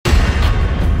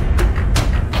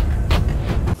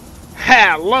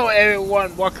Hello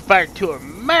everyone, welcome back to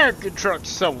American Truck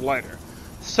Simulator.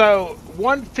 So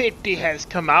 150 has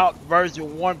come out,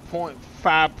 version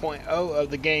 1.5.0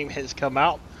 of the game has come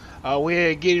out.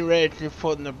 We're getting ready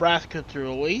for Nebraska to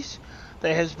release.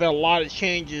 There has been a lot of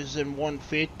changes in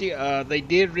 150. They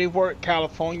did rework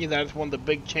California, that's one of the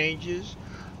big changes.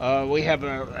 We have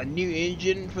a new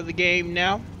engine for the game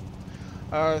now.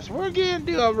 So we're gonna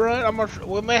do a run.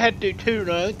 We may have to do two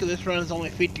runs because this run's only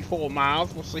 54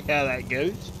 miles. We'll see how that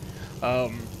goes.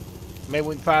 Maybe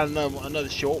we can find another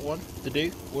short one to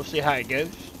do. We'll see how it goes.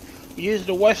 We used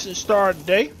the Western Star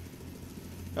today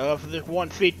for this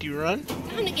 150 run.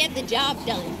 Time to get the job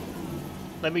done.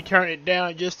 Let me turn it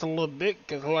down just a little bit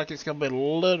because I feel like it's gonna be a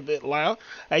little bit loud.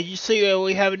 As you see,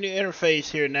 we have a new interface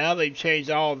here now. They've changed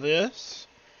all this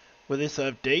with this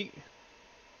update.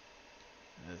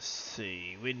 Let's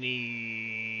see. We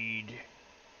need.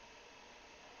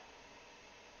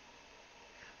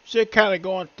 Still kind of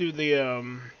going through the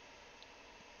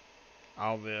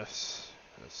all this.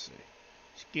 Let's see.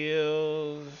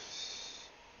 Skills.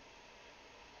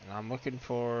 And I'm looking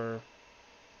for.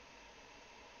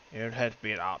 It would have to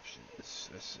be an option. Let's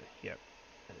see. Yep.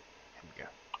 Here we go.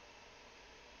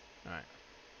 Alright.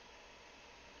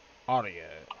 Audio.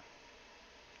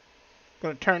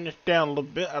 Gonna turn this down a little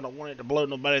bit. I don't want it to blow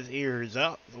nobody's ears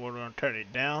out. So we're gonna turn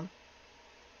it down.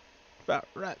 About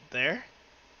right there.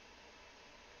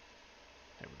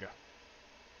 There we go.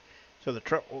 So the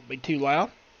truck won't be too loud.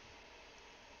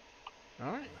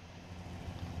 Alright.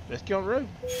 Let's get on the road.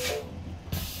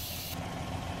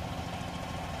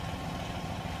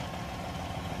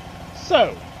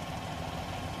 So,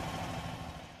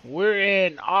 we're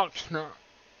in Oxnard,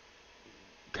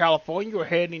 California. We're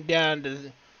heading down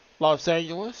to Los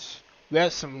Angeles. We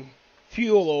got some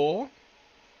fuel oil,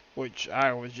 which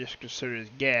I would just consider as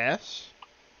gas.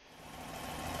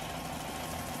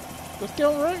 Let's get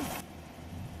on the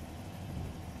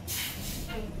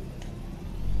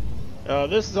road.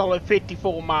 This is only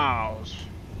 54 miles.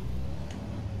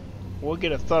 We'll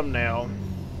get a thumbnail.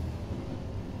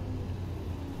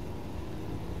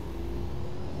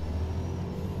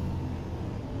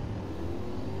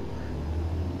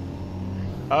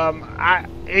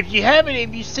 If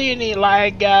you see any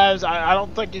lag, guys, I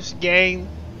don't think this game.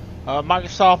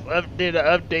 Microsoft did an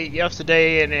update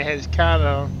yesterday, and it has kind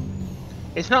of.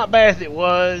 It's not bad as it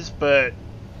was, but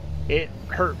it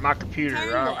hurt my computer.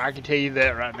 I can tell you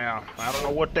that right now. I don't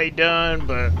know what they done,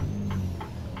 but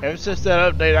ever since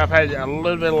that update, I've had a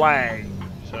little bit of lag.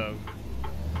 So,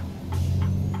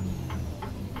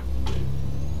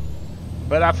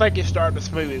 but I think it's starting to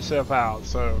smooth itself out.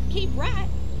 So keep right.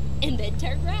 And then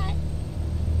turn right.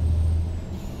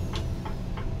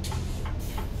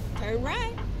 Turn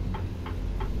right.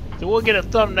 So we'll get a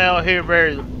thumbnail here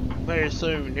very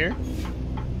soon here.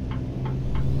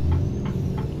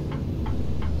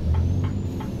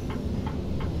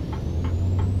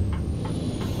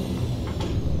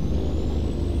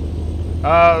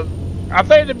 I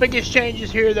think the biggest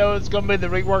changes here though is going to be the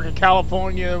rework of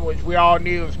California, which we all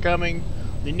knew was coming.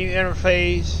 The new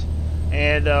interface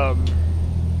and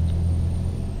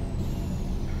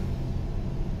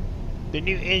the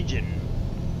new engine.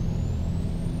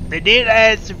 They did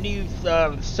add some new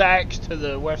sacks to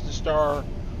the Western Star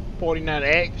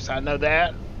 49X. I know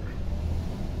that.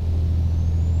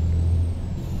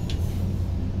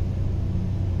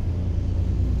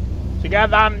 So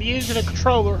guys, I'm using a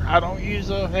controller. I don't use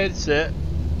a headset.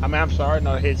 I'm sorry,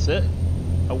 not a headset.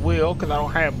 A wheel, because I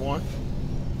don't have one.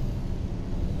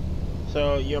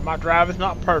 So, yeah, my drive is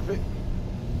not perfect.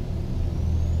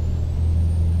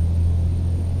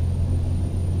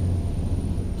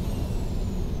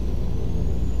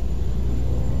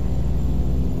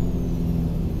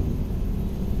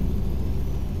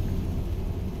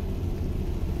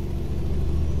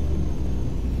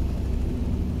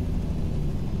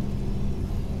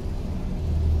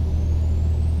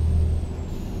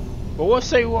 But we'll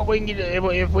see what we can get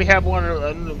if we have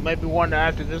one, maybe one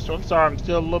after this one. Sorry, I'm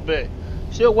still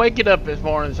waking up this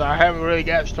morning, so I haven't really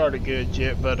got started good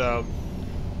yet. But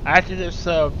after this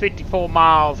 54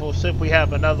 miles, we'll see if we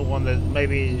have another one that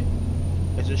maybe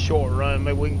is a short run.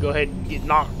 Maybe we can go ahead and get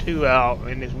knocked 2 out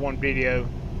in this one video,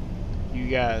 you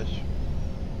guys.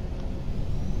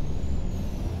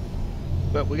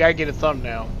 But we gotta get a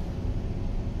thumbnail.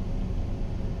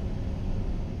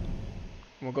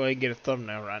 We'll go ahead and get a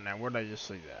thumbnail right now. Where did I just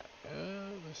see that?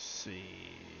 Let's see.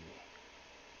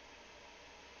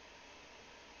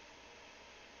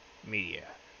 Media.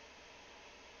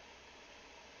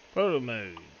 Photo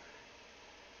mode.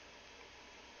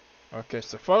 Okay,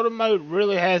 so photo mode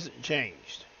really hasn't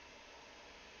changed.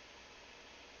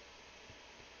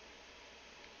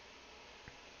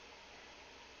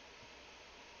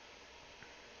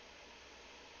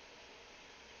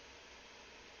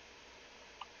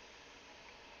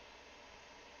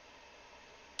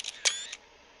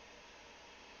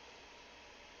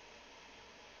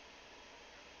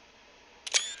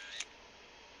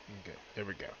 There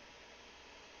we go.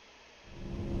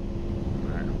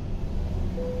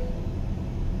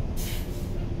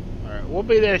 Alright, we'll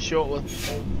be there shortly.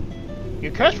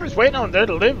 Your customer's waiting on their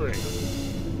delivery.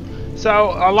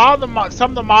 So a lot of the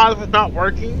some of the mods was not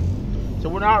working. So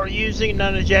we're not using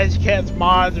none of Jazzy Cat's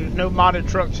mods. There's no modded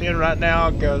trucks in right now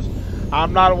because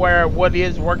I'm not aware of what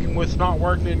is working, what's not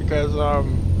working, because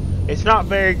it's not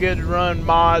very good to run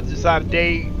mods. It's out of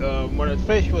date, when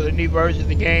especially with a new version of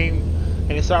the game,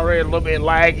 and it's already a little bit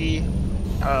laggy.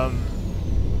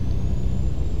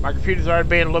 My computer's already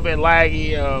being a little bit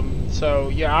laggy, so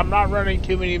yeah, I'm not running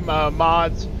too many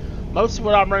mods. Most of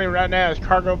what I'm running right now is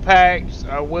cargo packs,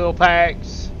 wheel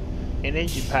packs, and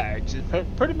engine packs. It's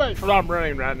pretty much what I'm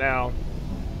running right now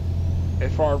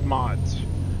as far as mods.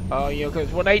 You know,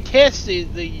 because when they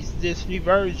tested this new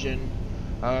version,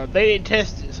 they didn't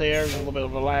test it, so there was a little bit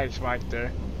of a lag spike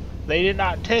there. They did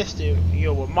not test it, you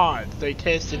know, with mods. They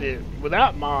tested it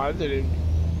without mods, and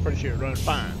I'm pretty sure it runs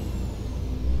fine.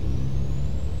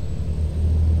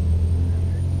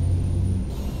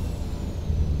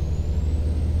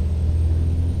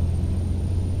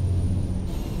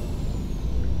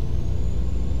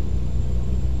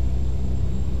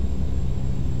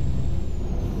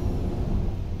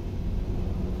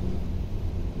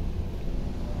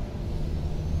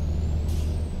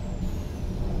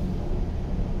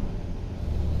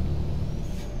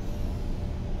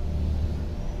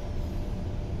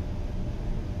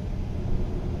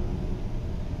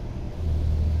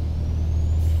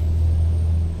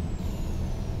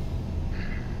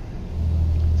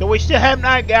 So we still have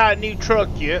not got a new truck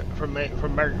yet from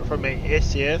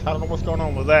SCS. I don't know what's going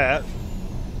on with that.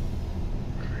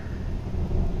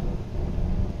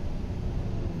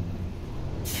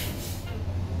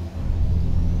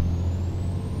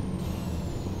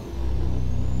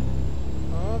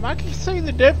 I can see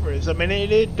the difference. I mean,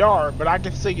 it is dark, but I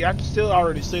can still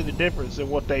already see the difference in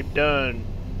what they've done,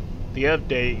 the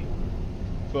update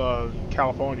for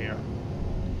California.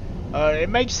 It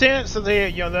makes sense that they,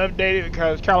 you know, they updated it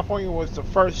because California was the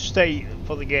first state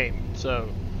for the game, so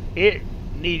it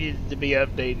needed to be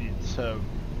updated. So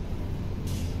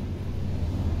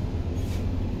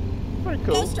pretty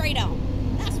cool. Go straight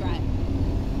on. That's right.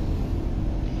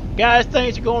 Guys,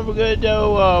 things are going good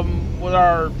though. With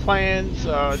our plans,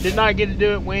 did not get to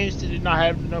do it Wednesday. Did not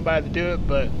have nobody to do it,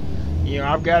 but you know,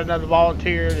 I've got another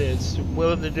volunteer that's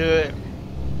willing to do it.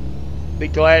 Be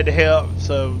glad to help,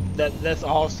 so that's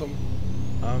awesome.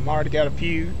 Already got a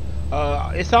few.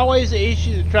 It's always an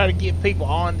issue to try to get people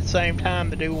on at the same time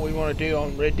to do what we want to do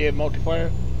on Red Dead multiplayer.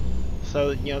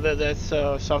 So you know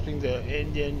that's something that,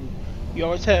 and then you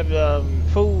always have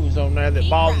fools on there that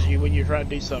bothers you when you're trying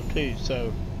to do something too.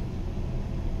 So.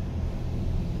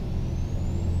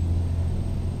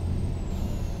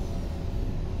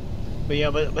 But yeah,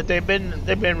 but they've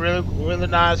been really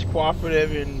nice,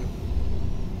 cooperative,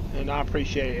 and I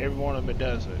appreciate every one of them that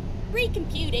does it.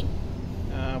 Recomputing.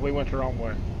 We went the wrong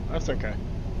way. That's okay.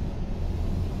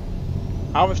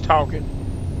 I was talking.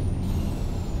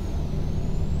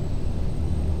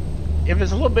 If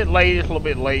it's a little bit late, it's a little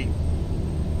bit late.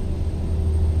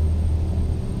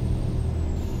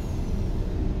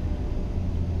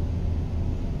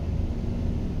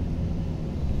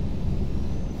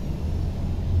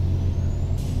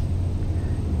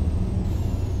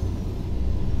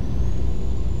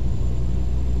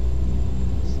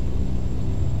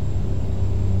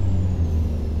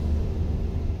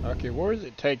 Okay, where is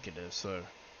it taking us, though?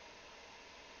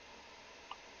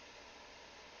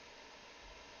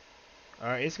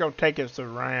 Alright, it's gonna take us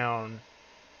around.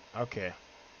 Okay.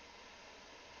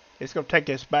 It's gonna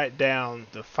take us back down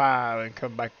to 5 and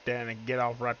come back down and get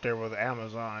off right there where the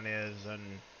Amazon is and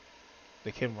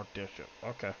the Kenworth District.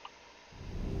 Okay.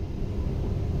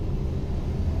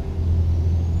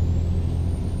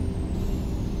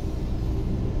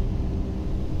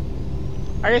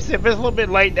 I guess if it's a little bit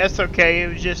late, that's okay. It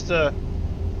was just to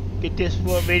get this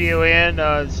little video in,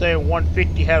 saying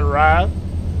 150 had arrived.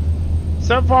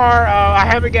 So far, I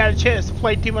haven't got a chance to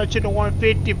play too much into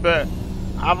 150, but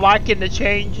I'm liking the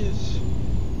changes.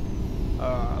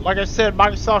 Like I said,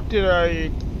 Microsoft did a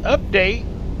update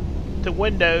to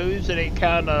Windows, and it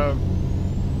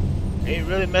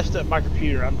really messed up my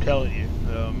computer. I'm telling you,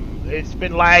 it's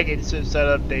been lagging since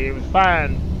that update. It was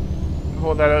fine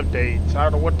before that update. So I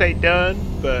don't know what they done,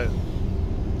 but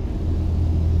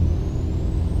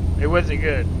it wasn't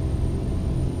good.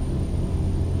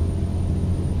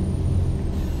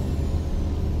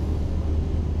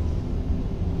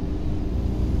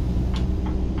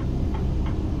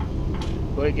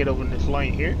 Go ahead and get over in this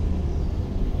lane here.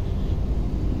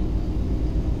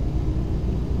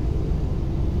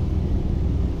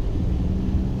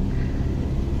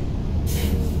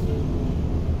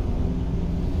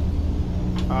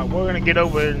 We're gonna get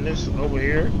over in this over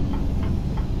here.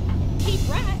 Keep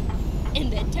right,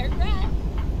 and then turn right.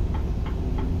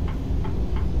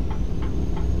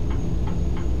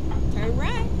 Turn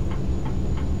right.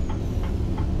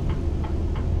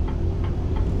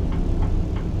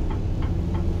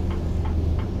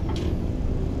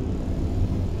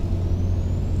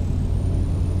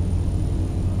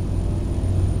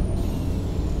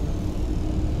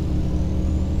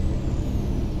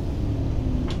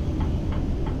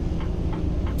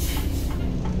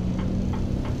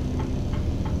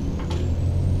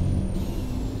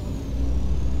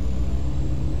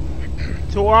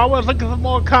 So we're always looking for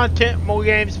more content, more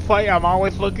games to play. I'm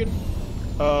always looking.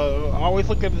 Always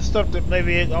looking at the stuff that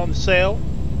maybe is on sale.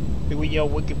 That we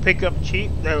can pick up cheap.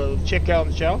 Check out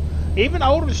on the shelf. Even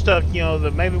older stuff,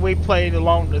 that maybe we played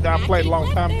that I played a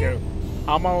long time ago.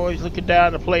 I'm always looking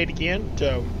down to play it again.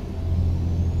 So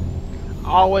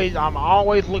I'm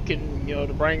always looking,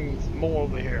 to bring more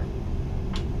over here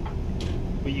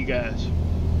for you guys.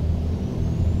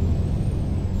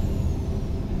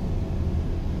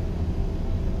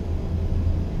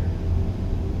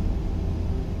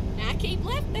 Keep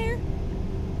left there.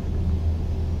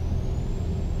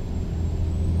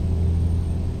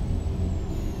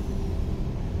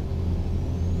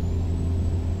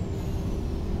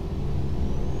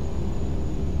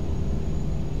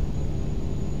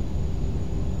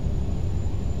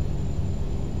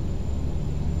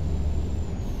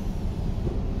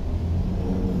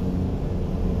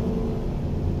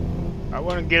 I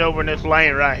want to get over in this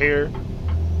lane right here.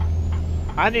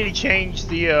 I need to change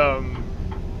the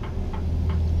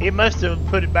it must have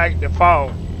put it back to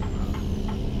default.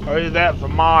 Or is that for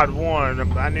mod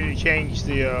 1? I need to change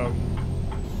the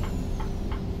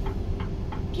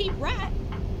Keep right,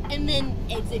 and then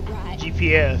exit right.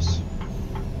 GPS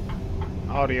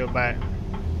audio back.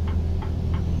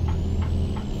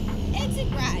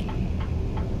 Exit right.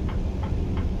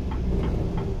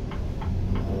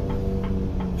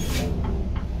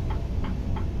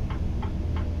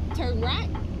 Turn right,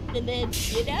 and then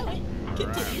you know it.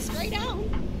 Continue straight on.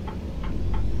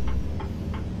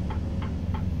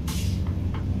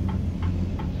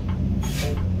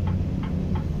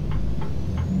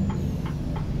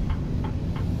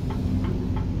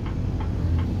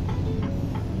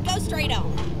 Go straight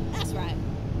on. That's right.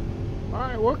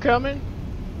 Alright, we're coming.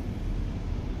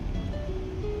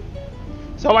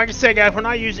 So like I said, guys, we're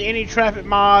not using any traffic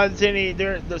mods,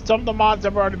 some of the mods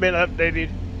have already been updated.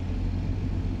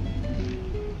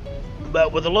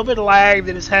 But with a little bit of lag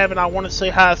that it's having, I want to see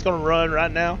how it's going to run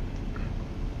right now.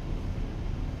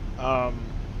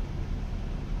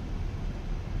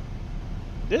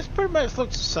 This pretty much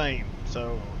looks the same.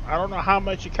 So I don't know how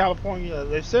much in California.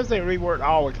 It says they reworked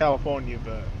all of California,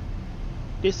 but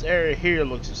this area here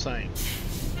looks the same.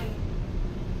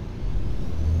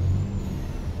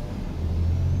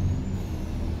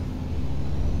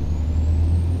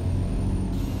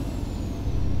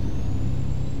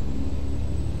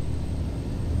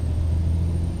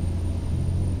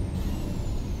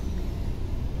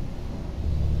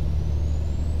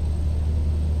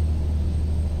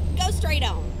 Straight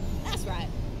on. That's right.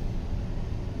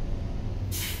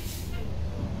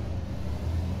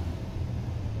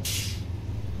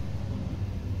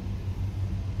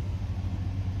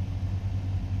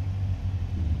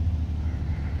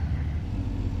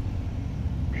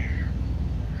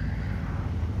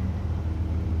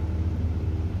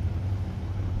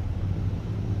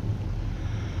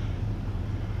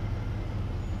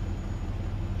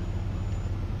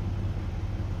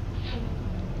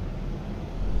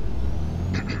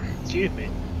 Excuse me.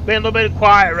 Being a little bit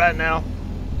quiet right now.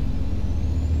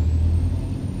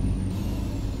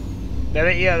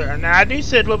 Now I do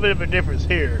see a little bit of a difference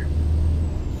here.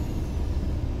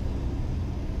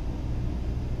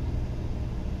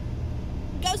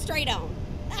 Go straight on.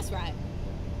 That's right.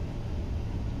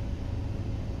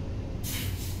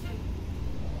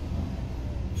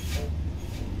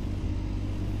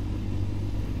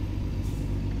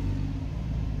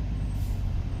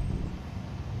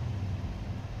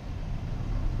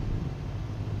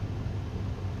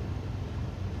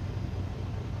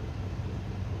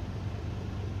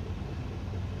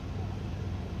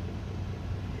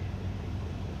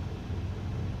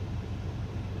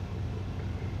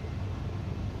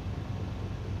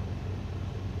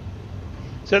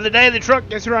 So today the truck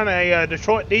gets run a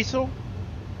Detroit diesel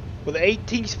with an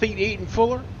 18-speed Eaton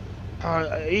Fuller.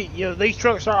 These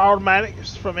trucks are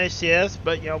automatics from SCS,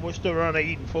 but we'll still run an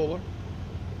Eaton Fuller.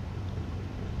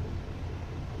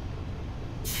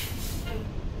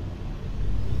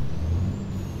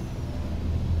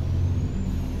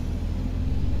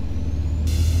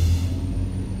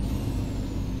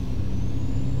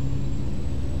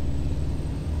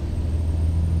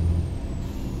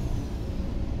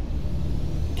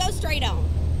 straight on.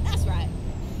 That's right.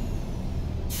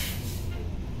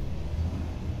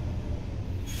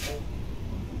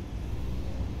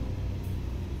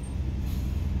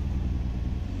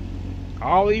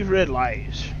 All these red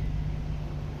lights.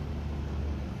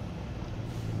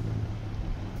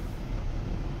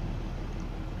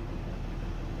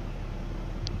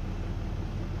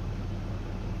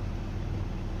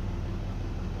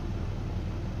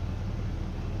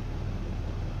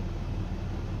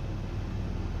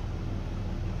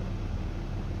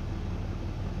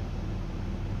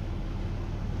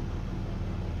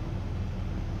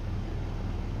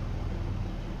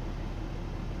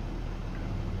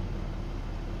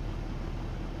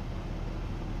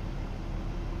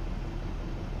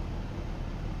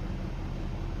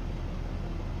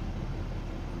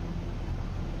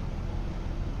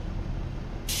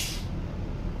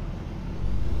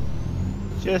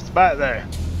 Just about there.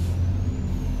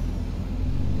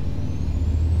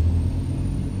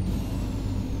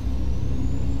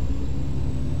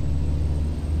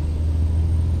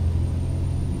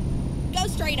 Go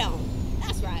straight on.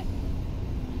 That's right.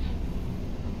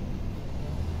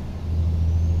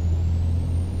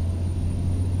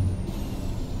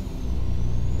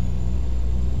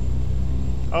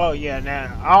 Oh yeah,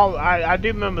 now I do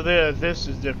remember this. This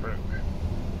is different.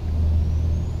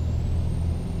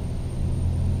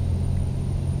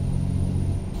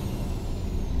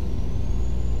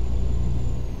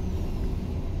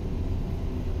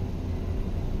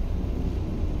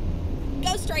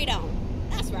 Go straight on.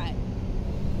 That's right.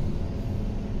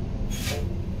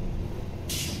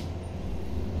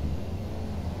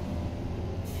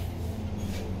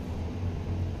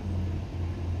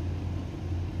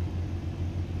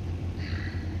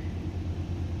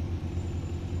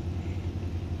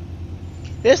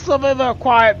 This little bit of a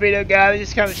quiet video, guys.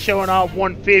 Just kind of showing off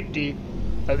 150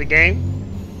 of the game.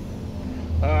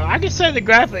 I can say the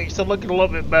graphics are looking a little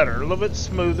bit better, a little bit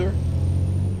smoother.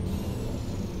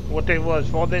 What they was.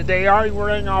 Well, they are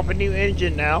running off a new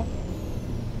engine now.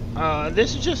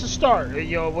 This is just a start.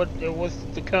 You know what's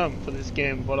to come for this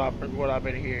game. What I've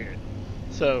been hearing.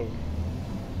 So.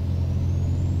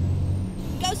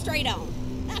 Go straight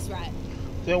on. That's right.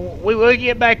 So we will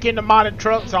get back into modded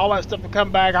trucks. All that stuff will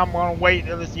come back. I'm gonna wait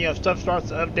until stuff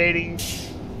starts updating.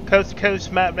 Coast to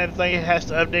coast map and everything has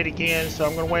to update again. So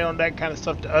I'm gonna wait on that kind of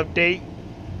stuff to update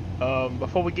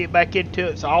before we get back into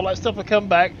it. So all that stuff will come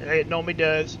back. It normally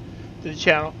does to the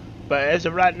channel. But as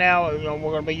of right now,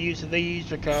 we're gonna be using these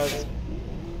because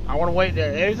I want to wait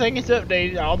that everything is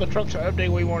updated. All the trucks are updated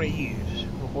we want to use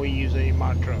before we use any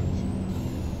mod trucks.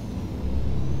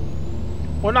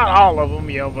 Well, not all of them,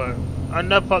 but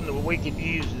enough of them that we can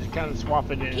use is kind of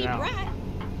swapping in and Keep out. right.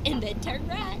 And then turn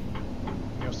right.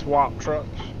 Swap trucks.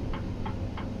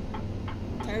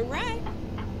 Turn right.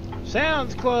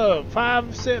 Sounds Club,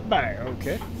 5 back.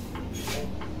 Okay.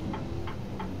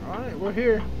 Alright, we're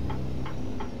here.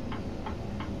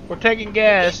 We're taking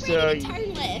gas Get to ready to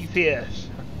turn left. UPS.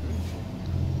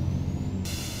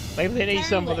 Maybe they need Turn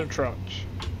some of their left. trucks.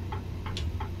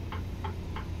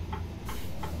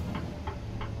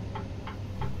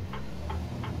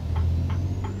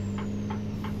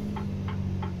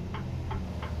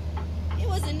 It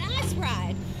was a nice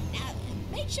ride. Now,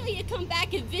 make sure you come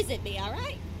back and visit me, all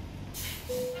right?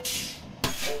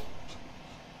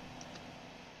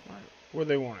 Where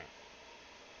they want it?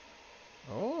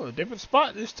 Oh, a different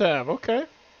spot this time. Okay.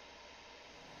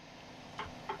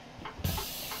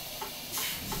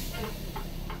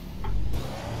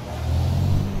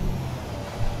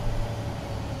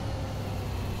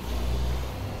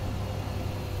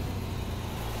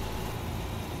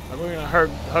 We're gonna hug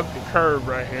the curb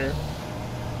right here.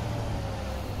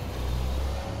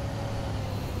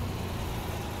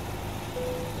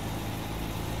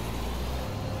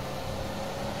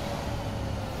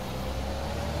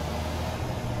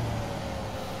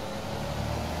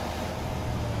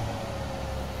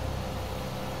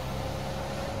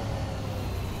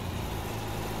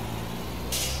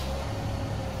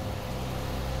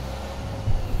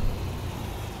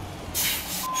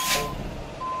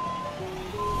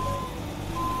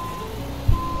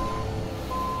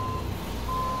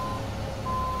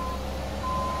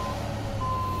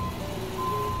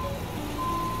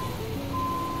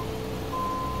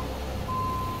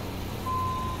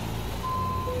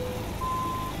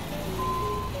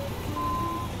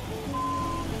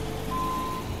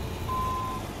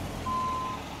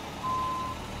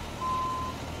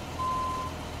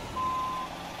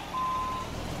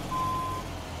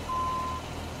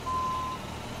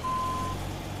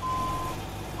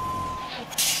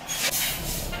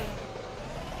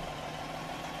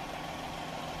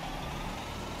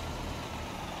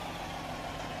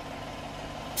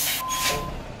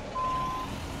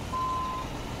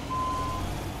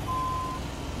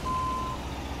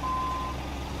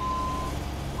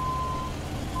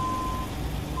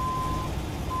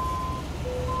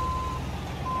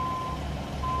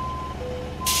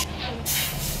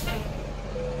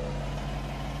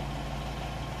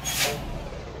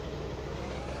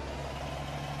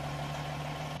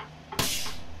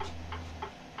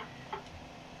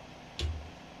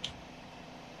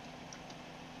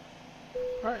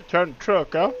 Alright, turn the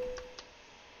truck off.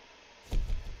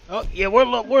 Oh, yeah,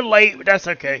 we're late, but that's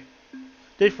okay.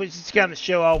 This was just kind of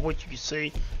show off what you can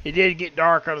see. It did get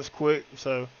dark on us quick,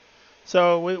 so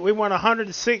we went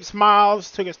 106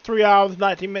 miles. Took us 3 hours,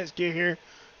 19 minutes to get here.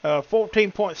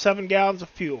 14.7 gallons of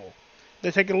fuel.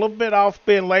 They take a little bit off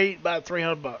being late, about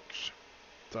 $300.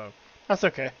 So that's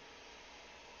okay.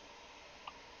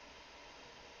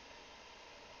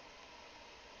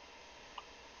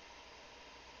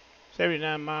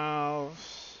 $79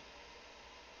 miles.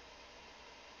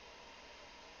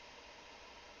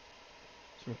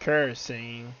 Some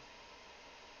kerosene.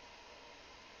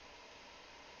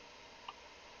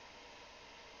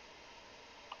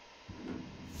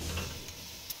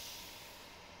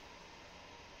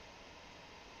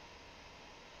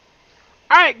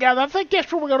 Alright guys, I think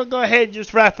that's where we're going to go ahead and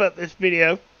just wrap up this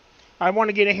video. I want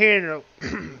to get in here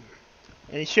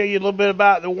and show you a little bit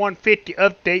about the 150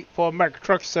 update for American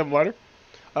Truck Simulator.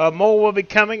 More will be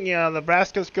coming.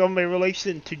 Nebraska's going to be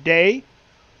releasing today.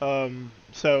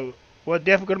 So we're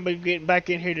definitely going to be getting back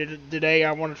in here today.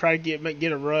 I want to try to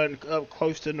get a run up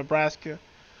close to Nebraska.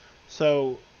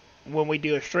 So when we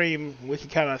do a stream, we can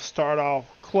kind of start off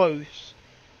close.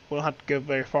 We don't have to go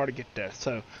very far to get there.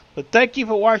 So, but thank you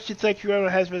for watching. Thank you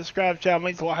everyone who has been subscribed to the channel.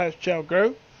 It means a lot. Helps the channel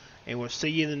grow. And we'll see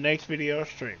you in the next video or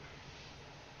stream.